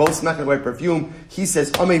alai. Both not going to wear perfume. He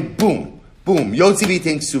says, Amen. Boom. Yotzi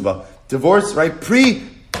v'tein ksuva. Divorce, right?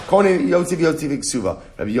 Konim yotzi ksuva.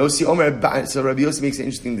 Rabbi Yossi Omer. So Rabbi Yossi makes an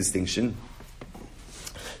interesting distinction.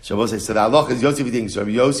 So the halach is Yossi v'tein ksuva.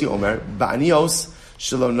 Rabbi Yossi Omer ba'anios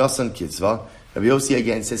shalom nasan kitzva. Rabbi Yossi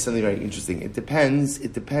again says something very interesting. It depends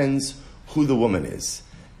who the woman is.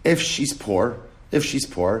 If she's poor, and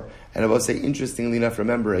I will say, interestingly enough,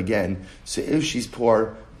 remember again, so if she's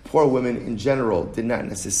poor women in general did not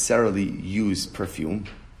necessarily use perfume.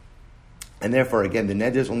 And therefore, again, the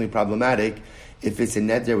neder is only problematic if it's a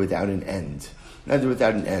neder without an end.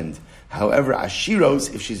 However,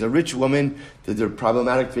 ashiros, if she's a rich woman, the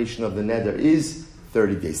problematic duration of the neder is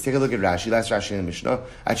 30 days. Take a look at Rashi. Last Rashi in the Mishnah.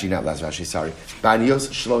 Actually, not last Rashi, sorry. Ba'anios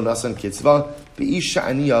shlo nasan kitzva, be'isha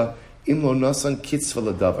aniya imlo nasan kitzva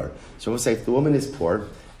ladavar. So we'll say if the woman is poor,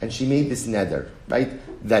 and she made this neder, right?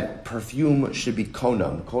 That perfume should be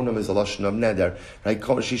konam. Konam is a lashon of neder, right?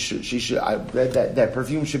 That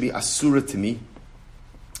perfume should be asura to me.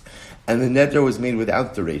 And the neder was made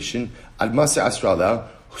without duration. Ad masa asrala,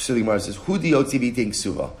 so the Gemara says, Hu diotzi v'tein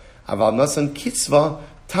ksuva. Aval nasan kitzva,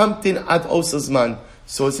 tamtin ad osazman.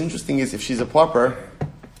 So what's interesting is if she's a pauper,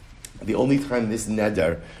 the only time this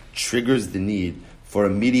neder triggers the need for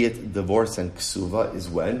immediate divorce and ksuva is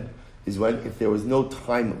when if there was no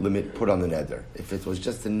time limit put on the neder. If it was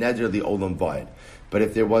just a neder, the olam vayed. But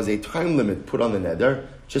if there was a time limit put on the neder,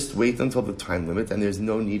 just wait until the time limit, and there's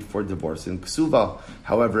no need for divorce and ksuva.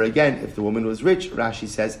 However, again, if the woman was rich, Rashi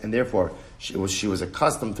says, and therefore she was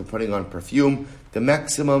accustomed to putting on perfume, the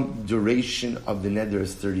maximum duration of the neder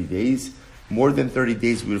is 30 days. More than 30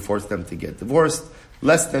 days, we would force them to get divorced.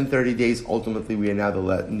 less than 30 days, ultimately we are now the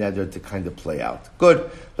neder to kind of play out. Good.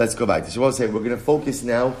 Let's go back. So we'll say we're going to focus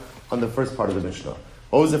now on the first part of the Mishnah.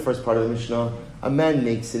 What was the first part of the Mishnah? A man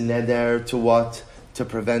makes a neder to what? To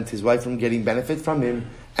prevent his wife from getting benefit from him.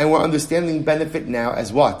 And we're understanding benefit now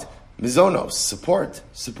as what? Mizonos, support.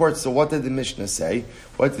 So what did the Mishnah say?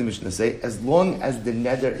 What did the Mishnah say? As long as the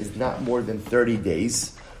neder is not more than 30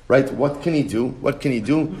 days, right? What can he do?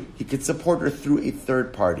 He could support her through a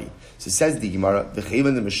third party. So it says the Gemara,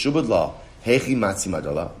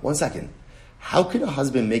 one second. How can a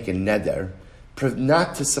husband make a neder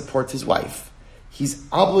not to support his wife? He's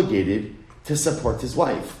obligated to support his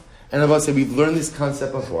wife. And I've said we've learned this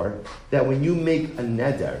concept before, that when you make a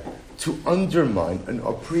neder to undermine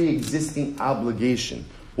a pre-existing obligation,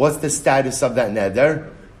 what's the status of that neder?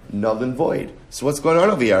 Null and void. So what's going on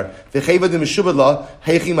over here? Is he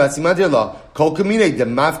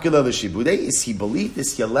believed?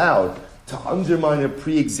 Is he allowed to undermine a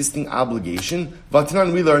pre-existing obligation?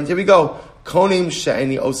 Vatanan, we learned, here we go.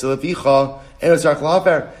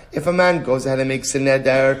 If a man goes ahead and makes a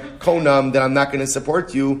neder, konam, that I'm not going to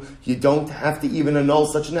support you, you don't have to even annul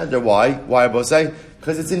such a neder. Why? Why, Abosai?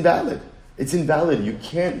 Because it's invalid. It's invalid. You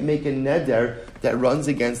can't make a neder that runs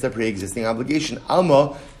against a pre-existing obligation.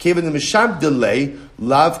 Alma, kevin the mishab delay,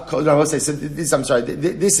 lav.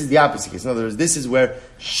 This is the opposite case. In other words, this is where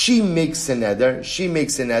she makes a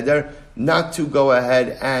neder not to go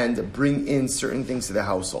ahead and bring in certain things to the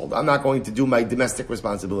household. I'm not going to do my domestic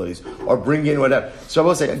responsibilities or bring in whatever. So I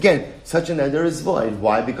will say, again, such a neder is void.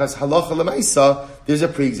 Why? Because halacha lemaisa, there's a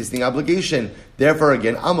pre-existing obligation. Therefore,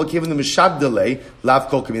 again, Amo kevin the mishab delay, lav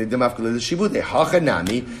kol kamini de mafka l'shibude.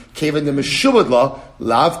 Hachanami, kevin the mishubad law,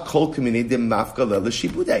 lav kol kamini de mafka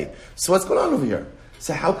l'shibude. So what's going on over here?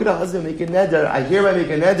 So how could a husband make a neder? I hereby make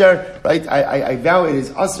a neder, right? I vow it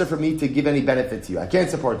is usher for me to give any benefit to you. I can't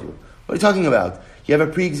support you. What are you talking about? You have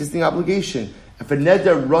a pre-existing obligation. If a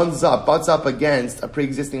neder butts up against a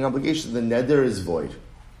pre-existing obligation, the neder is void.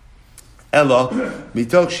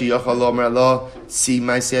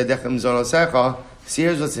 See,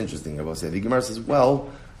 here's what's interesting about it. The Gemara says, well,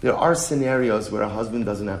 there are scenarios where a husband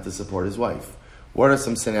doesn't have to support his wife. What are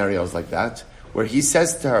some scenarios like that? Where he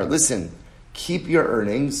says to her, listen, keep your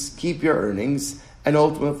earnings, and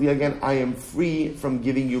ultimately, again, I am free from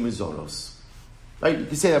giving you mizonos. Right? You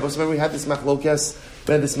can say that, but remember we had this machlokes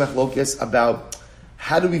about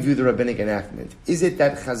how do we view the rabbinic enactment? Is it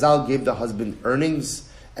that Chazal gave the husband earnings,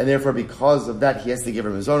 and therefore because of that he has to give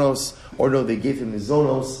her mizonos, or no, they gave him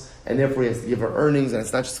mizonos, and therefore he has to give her earnings, and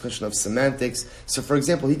it's not just a question of semantics. So for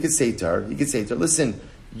example, he could say to her, listen,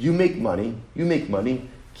 you make money,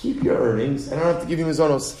 keep your earnings, and I don't have to give you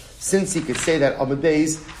mizonos. Since he could say that,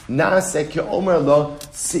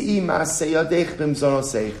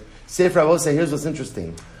 Sefer Avosai, here's what's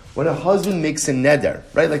interesting. When a husband makes a neder,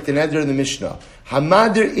 right, like the neder in the Mishnah,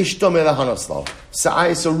 Hamadir ishto melahanoslav.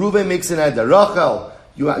 So Reuben makes a neder. Rachel,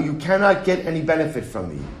 you cannot get any benefit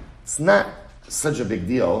from me. It's not such a big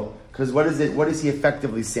deal, because what is he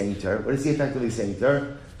effectively saying to her?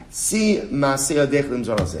 Si ma'aseh lim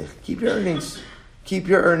zonosech. Keep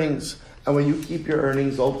your earnings. And when you keep your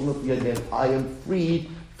earnings, ultimately again, I am freed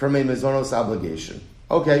from a mizonos obligation.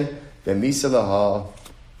 Okay, then misalaha.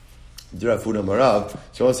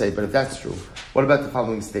 So I'll say, but if that's true, what about the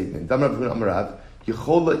following statement? So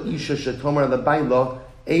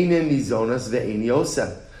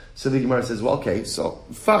the Gemara says, well, okay, so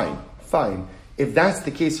fine. If that's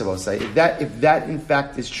the case, Rabbi say, if that in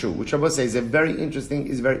fact is true, which Rabbi say is a very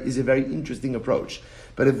interesting approach.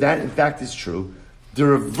 But if that in fact is true, the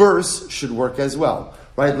reverse should work as well.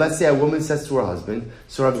 Right? Let's say a woman says to her husband,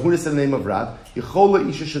 so Rabbi Huda said the name of Rab,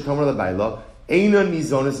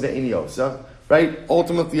 right?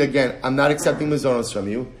 Ultimately, again, I'm not accepting mizonos from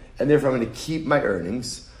you, and therefore I'm going to keep my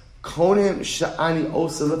earnings. Then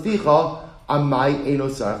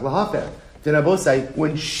Abba say,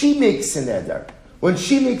 when she makes a neder,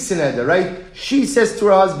 right? She says to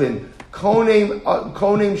her husband,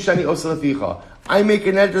 I make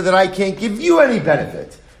a neder that I can't give you any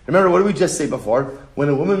benefit. Remember, what did we just say before? When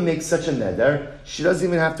a woman makes such a neder, she doesn't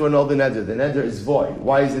even have to annul the neder. The neder is void.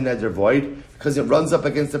 Why is the neder void? Because it runs up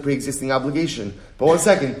against the pre-existing obligation. But one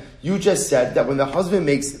second, you just said that when the husband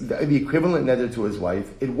makes the equivalent neder to his wife,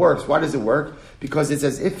 it works. Why does it work? Because it's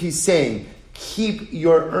as if he's saying, keep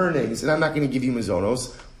your earnings, and I'm not going to give you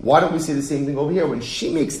mizonos. Why don't we say the same thing over here? When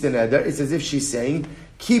she makes the neder, it's as if she's saying,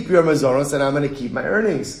 keep your mizonos, and I'm going to keep my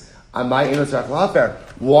earnings. Why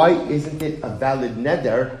isn't it a valid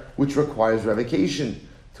neder which requires revocation?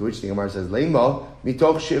 To which the Gemara says,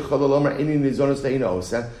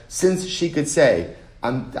 since she could say,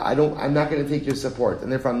 I'm not going to take your support,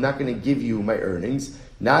 and therefore I'm not going to give you my earnings.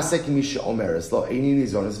 So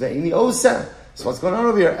what's going on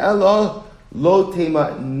over here? Elo lo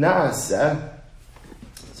tema nasa.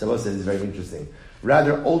 Shabbos says it's very interesting.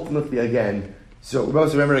 Rather, ultimately, again, so we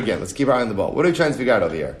must remember again, let's keep our eye on the ball. What are we trying to figure out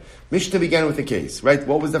over here? Mishnah began with a case, right?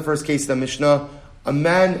 What was the first case of the Mishnah? A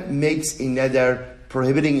man makes a neder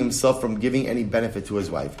prohibiting himself from giving any benefit to his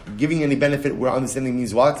wife. Giving any benefit, we're understanding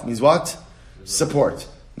means what? Means what? Support.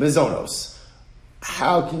 Mizonos.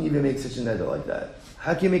 How can you even make such a neder like that?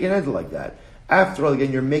 How can you make a neder like that? After all,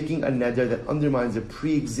 again, you're making a neder that undermines a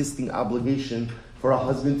pre-existing obligation for a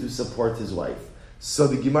husband to support his wife. So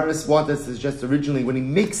the Gemara wanted to suggest originally, when he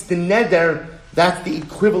makes the neder, that's the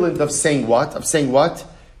equivalent of saying what? Of saying what?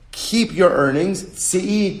 Keep your earnings.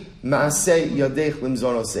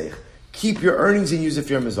 Keep your earnings and use it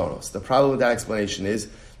for your mizonos. The problem with that explanation is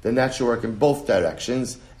then that should work in both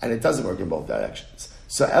directions, and it doesn't work in both directions.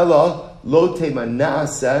 So Ella lo tema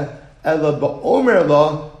naaseh Ella ba'omer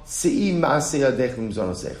lo sei maaseh yadech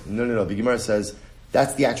mizonosech. No. The Gemara says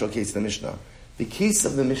that's the actual case of the Mishnah. The case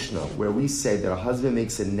of the Mishnah, where we say that a husband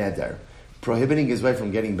makes a neder, prohibiting his wife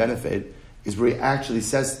from getting benefit, is where he actually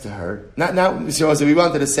says to her, so we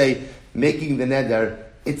wanted to say, making the neder,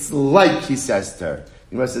 it's like he says to her.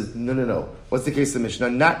 The Gemara says, no. What's the case of the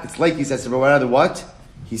Mishnah? It's like he says to her, but rather what?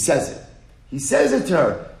 He says it. He says it to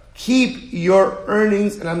her, keep your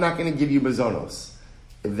earnings, and I'm not going to give you mazonos.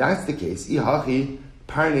 If that's the case, ihachi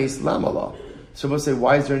parnes lamala. So we'll say,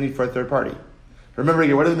 why is there a need for a third party? Remember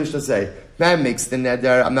again, what did the Mishnah say? Man makes the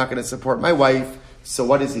neder, I'm not going to support my wife. So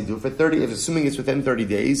what does he do? For 30, assuming it's within 30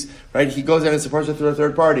 days, right? He goes out and supports her through a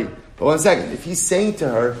third party. But one second, if he's saying to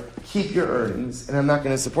her, keep your earnings, and I'm not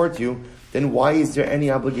going to support you, then why is there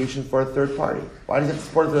any obligation for a third party? Why does he have to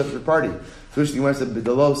support a third party? So the Gemara said,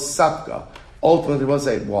 b'dalo sapka. Ultimately, we'll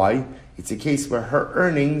say, why? It's a case where her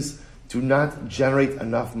earnings do not generate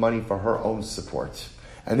enough money for her own support.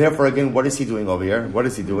 And therefore, again, what is he doing over here? What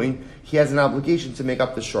is he doing? He has an obligation to make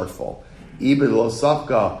up the shortfall. He'll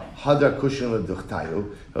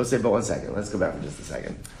say, but one second, let's go back for just a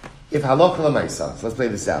second. If halacha l'maisa, so let's play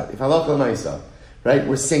this out. If halacha l'maisa, right,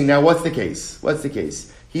 we're saying now, what's the case?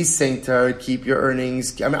 He's saying to her, keep your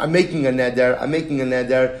earnings. I'm making a neder.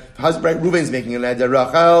 Husband, Reuben's making a neder.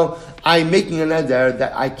 Rachel, I'm making a neder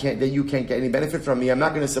that you can't get any benefit from me. I'm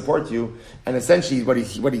not going to support you. And essentially, what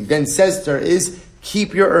he then says to her is,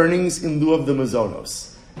 keep your earnings in lieu of the mazonos.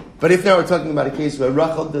 But if now we're talking about a case where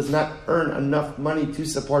Rachel does not earn enough money to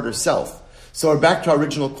support herself, so we're back to our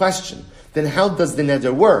original question. Then how does the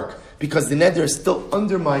neder work? Because the neder is still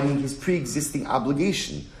undermining his pre-existing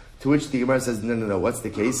obligation. To which the Gemara says, no. What's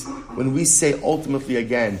the case? When we say ultimately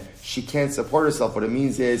again, she can't support herself, what it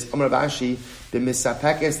means is, Amar Bashi, the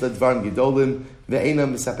misapakes ledvarim gidolim, ve'ena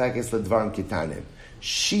misapakes ledvarim kitanim.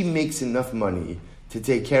 She makes enough money to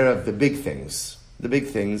take care of the big things,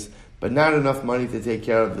 but not enough money to take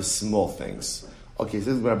care of the small things. Okay,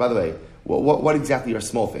 so by the way, what exactly are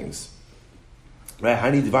small things? Right?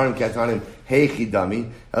 Hani dvarim kitanim, hey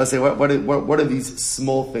chidami. Let's say, what are these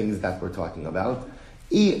small things that we're talking about?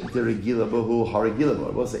 We'll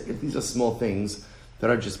say, if these are small things that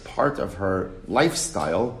are just part of her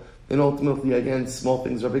lifestyle, then ultimately, again, small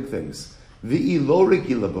things are big things. And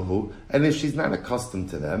if she's not accustomed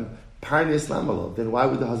to them, then why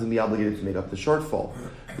would the husband be obligated to make up the shortfall?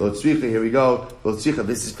 Here we go.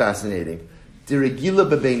 This is fascinating. The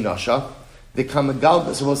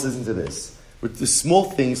kamagal, so let's listen to this. The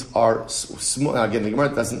small things are small. Again, the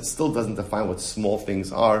Gemara still doesn't define what small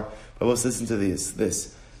things are. But let's listen to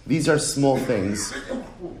this. These are small things.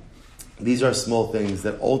 These are small things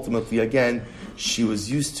that ultimately, again, she was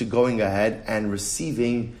used to going ahead and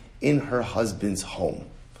receiving in her husband's home.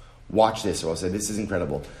 Watch this. I'll say this is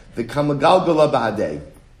incredible. The kamagalgala ba'adei.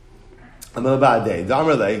 The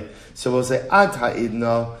amrlei. So we'll say ad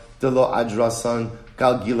ha'idna delo adrasan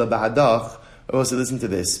galgila ba'adach. We'll say listen to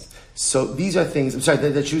this. So these are things,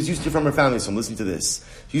 that she was used to from her family's home. Listen to this.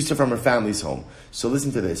 Used to from her family's home. So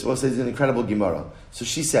listen to this. Well, it's an incredible Gemara. So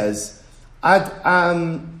she says, she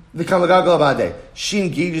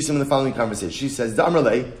engages him in the following conversation. She says,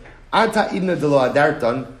 Ata ibna de lo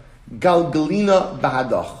adartan galgalina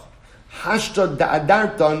bahadach. Hashta da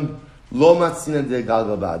adartan lo matzina de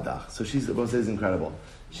galgal bahadach. So she's, well, it's incredible.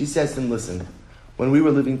 She says to him, listen, when we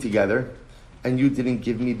were living together and you didn't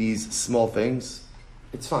give me these small things,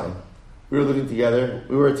 it's fine. We were living together.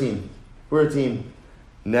 We were a team.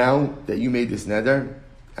 Now that you made this neder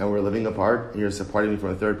and we're living apart and you're supporting me from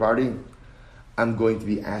a third party, I'm going to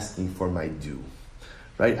be asking for my due.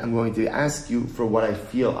 Right? I'm going to ask you for what I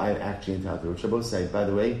feel I'm actually entitled to. Which I both say, by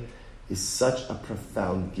the way, is such a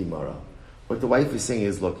profound Gemara. What the wife is saying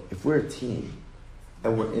is, look, if we're a team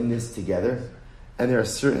and we're in this together, and there are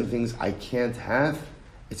certain things I can't have,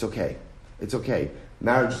 it's okay. It's okay.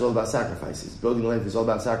 Marriage is all about sacrifices. Building life is all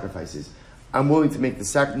about sacrifices. I'm willing to make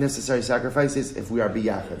the necessary sacrifices if we are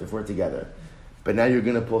biyachad, if we're together. But now you're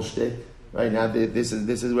going to pull shtick, right? Now this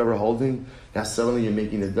is where we're holding. Now suddenly you're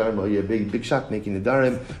making the darim, or you're a big shot making the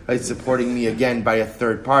darim, right? Supporting me again by a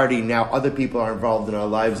third party. Now other people are involved in our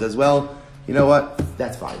lives as well. You know what?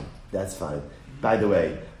 That's fine. That's fine. By the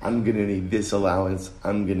way, I'm going to need this allowance.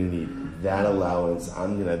 I'm going to need that allowance.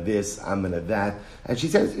 I'm going to this. I'm going to that. And she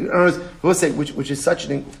says, we'll say, which is such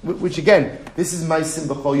an, which again, this is my sim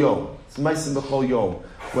b'chol yom. It's my sim b'chol yom.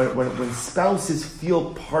 When spouses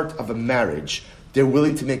feel part of a marriage, they're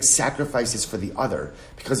willing to make sacrifices for the other.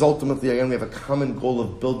 Because ultimately, again, we have a common goal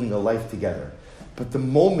of building a life together. But the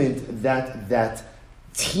moment that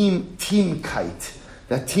team kite,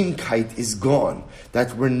 that team kite is gone,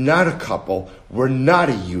 that we're not a couple, we're not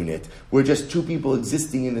a unit, we're just two people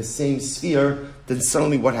existing in the same sphere, then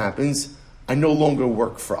suddenly what happens? I no longer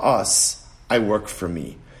work for us, I work for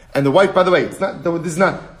me. And the wife, by the way,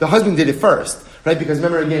 the husband did it first, right? Because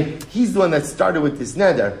remember again, he's the one that started with this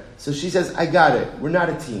neder. So she says, I got it, we're not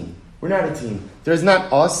a team. We're not a team. There's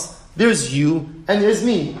not us, there's you, and there's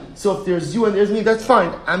me. So if there's you and there's me, that's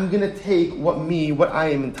fine. I'm going to take what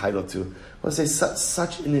I am entitled to. Let's say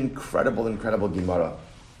such an incredible Gemara.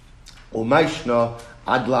 Umayshna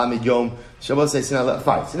adla midyom. Shabbos say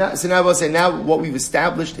fine. So now we'll say now what we've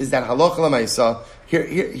established is that halacha l'maisa.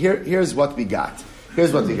 Here's what we got.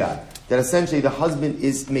 Here's what we got. That essentially the husband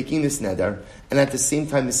is making this neder, and at the same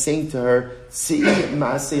time is saying to her,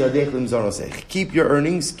 keep your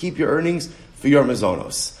earnings for your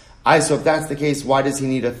mazonos. So if that's the case, why does he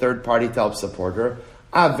need a third party to help support her?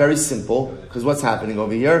 Very simple, because what's happening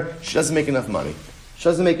over here? She doesn't make enough money.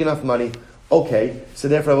 Okay, so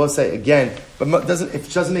therefore I will say again, but if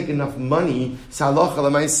she doesn't make enough money,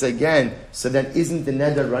 again, so then isn't the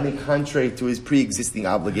neder running contrary to his pre-existing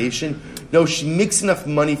obligation? No, she makes enough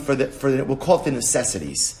money for we'll call it the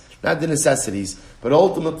necessities. Not the necessities, but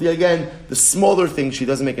ultimately again, the smaller things she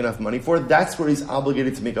doesn't make enough money for, that's where he's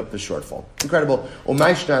obligated to make up the shortfall. Incredible.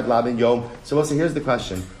 So we'll say, here's the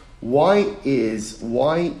question. Why is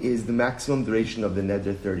the maximum duration of the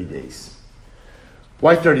neder 30 days?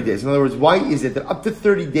 Why 30 days? In other words, why is it that up to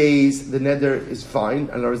 30 days the neder is fine?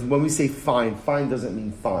 In other words, when we say fine doesn't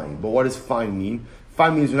mean fine. But what does fine mean?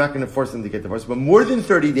 Fine means we're not going to force them to get divorced. But more than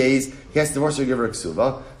 30 days, he has to divorce or give her a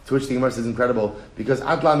ksuva. To which the Gemara says incredible, because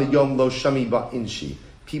adla midyom lo shami ba inshi.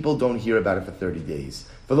 People don't hear about it for 30 days.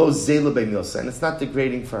 For those zela be'milsa, and it's not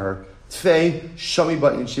degrading for her. Tfei shami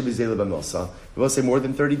ba inshi b'zela be'milsa. We will say more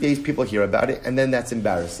than 30 days, people hear about it, and then that's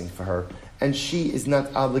embarrassing for her. And she is not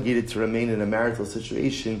obligated to remain in a marital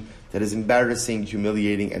situation that is embarrassing,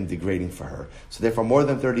 humiliating, and degrading for her. So therefore, more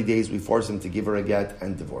than 30 days, we force him to give her a get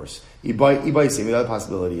and divorce. The other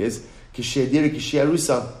possibility is,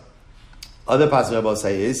 other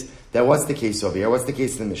possibility is, that what's the case over here? What's the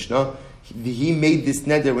case in the Mishnah? He made this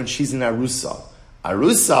neder when she's in Arusa.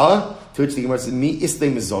 Arusa, to which the Gemara says, Mi isle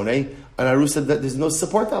mizone, an Arusa, there's no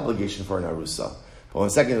support obligation for an Arusa. But 1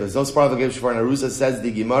 second, there's no support obligation for an Arusa, says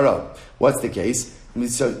the Gemara. What's the case?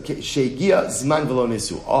 So, Shegia Zman Velo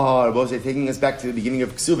Nisu. Oh, taking us back to the beginning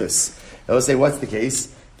of Ksubis. I will say, what's the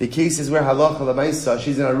case? The case is where halacha l'maisa,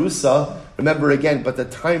 she's in Arusa, remember again, but the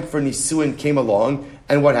time for Nisuin came along,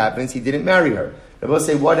 and what happens? He didn't marry her. I will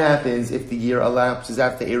say, what happens if the year elapses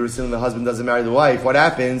after Erusin and the husband doesn't marry the wife? What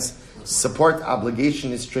happens? Support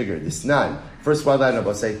obligation is triggered. It's not. First one line, I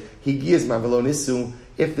will say, Higiyas man velo nisu,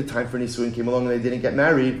 if the time for Nisuin came along and they didn't get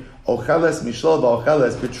married, Ocheles mishlol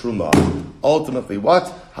ba'ocheles betruma. Ultimately,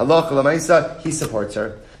 what? Halacha l'maisa, he supports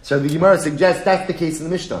her. So the Gemara suggests that's the case in the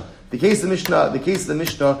Mishnah. The case of the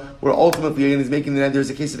Mishnah, where ultimately is making the neder is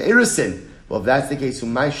a case of Erusin. Well, if that's the case,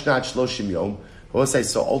 Umayshnat shloshim yom. We'll say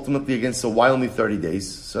so. Ultimately, again, so why only 30 days?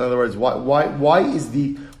 So in other words, why is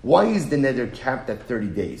the neder capped at 30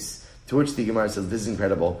 days? To which the Gemara says, this is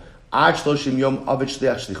incredible. Ad shloshim yom avid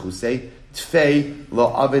shliach shlichusei. Tfei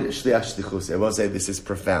lo avid shliach shlichusei. We'll say this is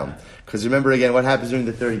profound. Because remember again, what happens during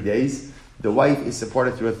the 30 days? The wife is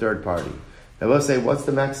supported through a third party. I will say, what's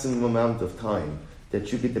the maximum amount of time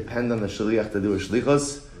that you could depend on the shliach to do a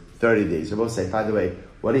shlichus? 30 days. I will say, by the way,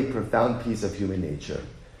 what a profound piece of human nature.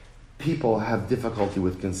 People have difficulty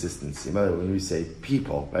with consistency. By the way, when we say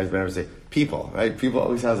people, right? Whenever we say people, right? People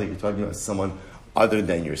always sounds like you're talking about someone other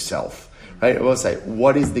than yourself, right? I will say,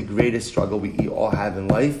 what is the greatest struggle we all have in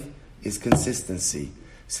life? Is consistency.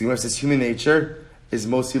 So Gemara says human nature is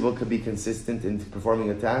most people can be consistent in performing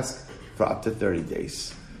a task for up to 30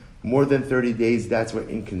 days. More than 30 days, that's where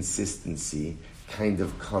inconsistency kind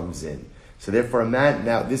of comes in. So therefore, a man,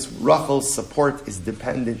 now this Rachel's support is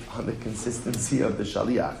dependent on the consistency of the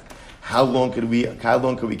Shaliach. How long could we count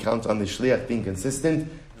on the Shaliach being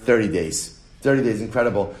consistent? 30 days. 30 days,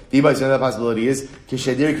 incredible. The other possibility is,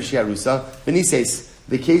 Kishadir Kisharusa, Benises.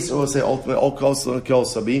 The case will say ultimately could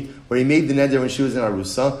also be where he made the neder when she was in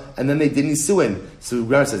Arusa, and then they did Nisuin. So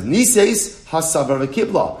Gemara says, Nises Hasavar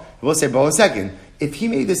Kibla. We'll say, but 1 second, if he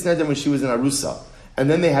made this neder when she was in Arusa, and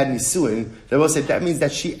then they had Nisuin, they will say that means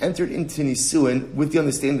that she entered into Nisuin with the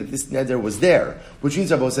understanding that this neder was there. Which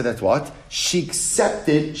means Rabbi said that's what? She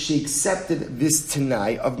accepted this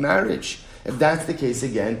Tanai of marriage. If that's the case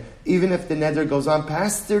again, even if the neder goes on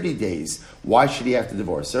past 30 days, why should he have to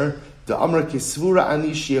divorce her? The Amra Kisvura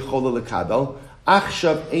Ani Shechola Lekabel,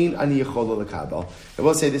 Achshav Ein Ani Yechola Lekabel. I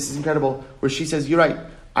will say this is incredible, where she says, you're right,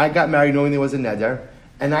 I got married knowing there was a neder,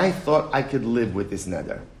 and I thought I could live with this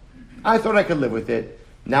neder. I thought I could live with it.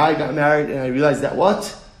 Now I got married and I realized that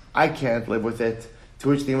what? I can't live with it. To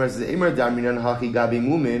which the Gemara says, Emer Darminan Haki Gabi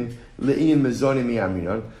Mumin Le'in Mezonim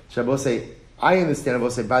Yaminon. Shabbos say, I understand. I will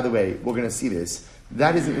say, by the way, we're going to see this.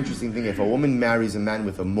 That is an interesting thing. If a woman marries a man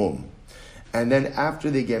with a mum, and then after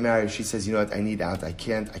they get married, she says, you know what, I need out. I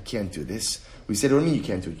can't do this. We said, what do you mean you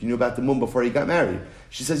can't do it? You knew about the mum before you got married.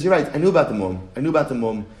 She says, you're right, I knew about the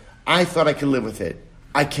mum. I thought I could live with it.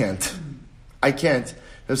 I can't.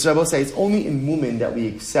 So I will say, it's only in Mumin that we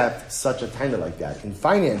accept such a taina like that. In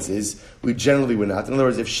finances, we generally would not. In other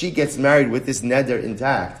words, if she gets married with this neder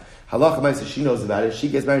intact, halacha says she knows about it, she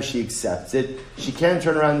gets married, she accepts it, she can't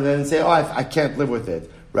turn around and then say, I can't live with it.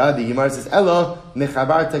 Rather, the Gemara says, Ella,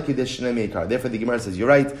 mechabarta kiddushna meikar. Therefore, the Gemara says, you're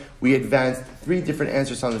right, we advanced 3 different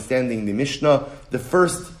answers to understanding the Mishnah. The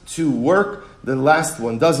first 2 work, the last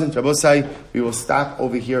one doesn't. Rabbosai, we will stop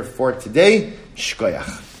over here for today.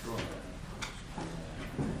 Shkoyach.